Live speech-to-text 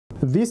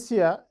This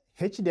year,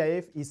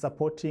 HDIF is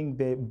supporting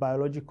the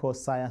biological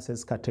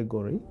sciences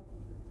category.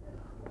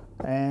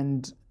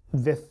 And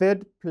the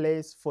third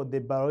place for the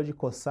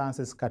biological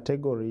sciences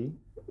category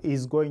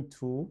is going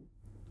to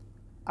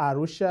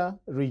Arusha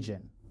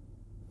region.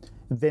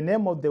 The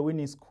name of the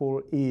winning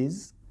school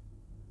is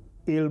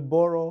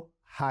Ilboro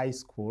High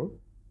School,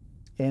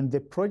 and the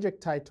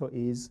project title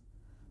is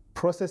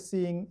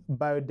Processing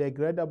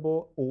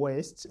Biodegradable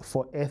Waste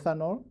for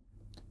Ethanol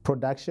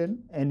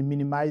Production and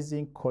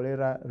Minimizing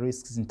Cholera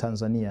Risks in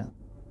Tanzania.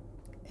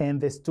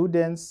 And the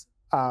students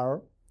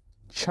are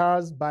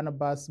Charles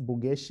Barnabas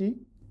Bugeshi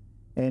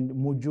and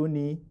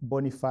Mujuni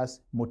Boniface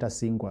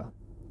Mutasingwa.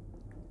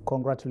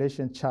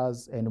 Congratulations,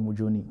 Charles and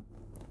Mujuni.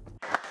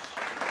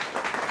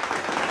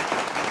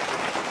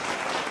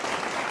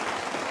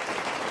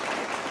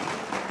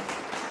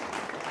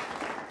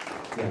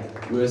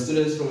 We are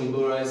students from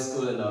Ilboro High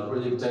School, and our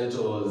project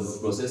title was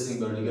Processing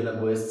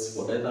Biodegradable Wastes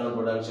for Ethanol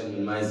Production and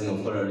Minimizing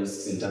of Cholera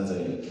Risks in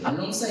Tanzania.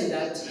 Alongside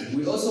that,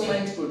 we also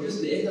might produce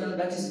the ethanol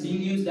that is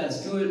being used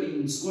as fuel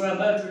in school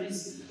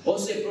laboratories,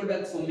 also a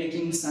product for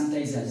making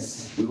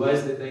sanitizers. We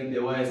wisely thank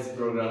the YST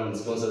program and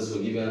sponsors for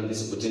giving us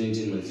this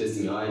opportunity and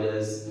manifesting our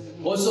ideas.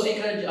 Also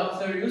encourage our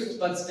fellow youth to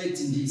participate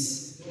in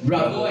this.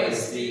 Bravo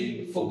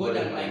YST, for God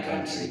and my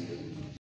country.